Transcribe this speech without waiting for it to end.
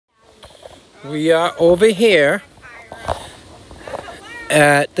We are over here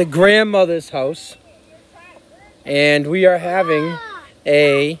at the grandmother's house, and we are having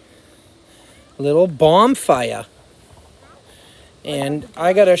a little bonfire. And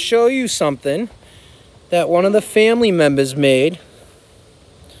I gotta show you something that one of the family members made.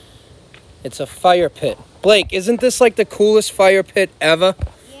 It's a fire pit. Blake, isn't this like the coolest fire pit ever?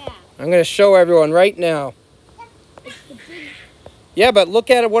 Yeah. I'm gonna show everyone right now. Yeah, but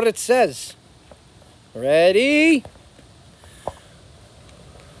look at it, what it says. Ready?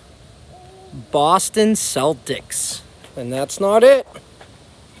 Boston Celtics. And that's not it.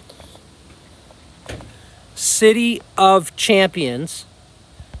 City of Champions.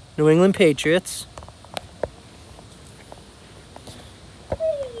 New England Patriots.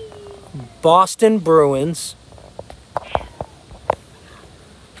 Boston Bruins.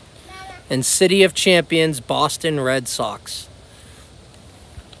 And City of Champions, Boston Red Sox.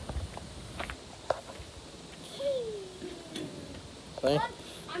 Okay.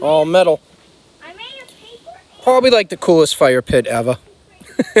 All metal. Probably like the coolest fire pit ever.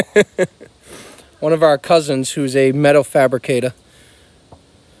 One of our cousins, who's a metal fabricator,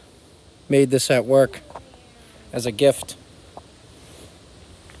 made this at work as a gift.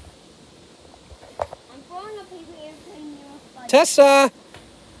 Tessa!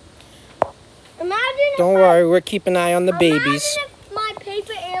 Don't worry, we're keeping an eye on the babies.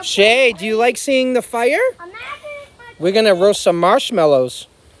 Shay, do you like seeing the fire? We're going to roast some marshmallows.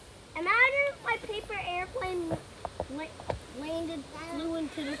 Imagine if my paper airplane flew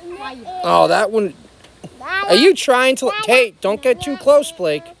into the fire. Oh, that one. Are you trying to... Hey, don't get too close,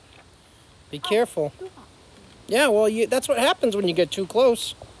 Blake. Be careful. Yeah, well, that's what happens when you get too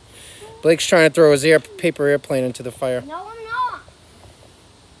close. Blake's trying to throw his paper airplane into the fire. No, I'm not.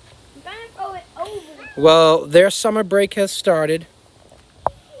 I'm trying to throw it over. Well, their summer break has started.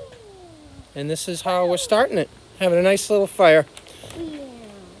 And this is how we're starting it. Having a nice little fire. Yeah.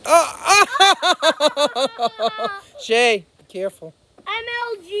 Oh! Shay, be careful.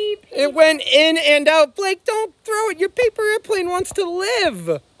 MLG. It went in and out. Blake, don't throw it. Your paper airplane wants to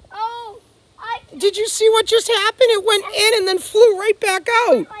live. Oh, Did you see what just happened? It went in and then flew right back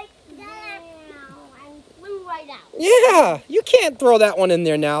out. like that. And flew right out. Yeah, you can't throw that one in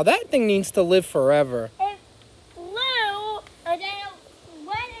there now. That thing needs to live forever. It flew, and then it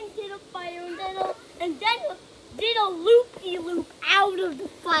went into the fire, and then it did a loop-de-loop out of the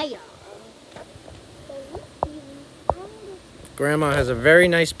fire. Grandma has a very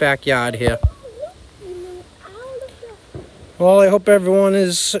nice backyard here. Well, I hope everyone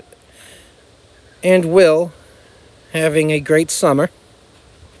is and will having a great summer.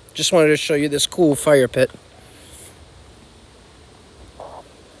 Just wanted to show you this cool fire pit.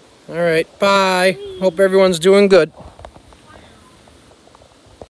 All right, bye. Hope everyone's doing good.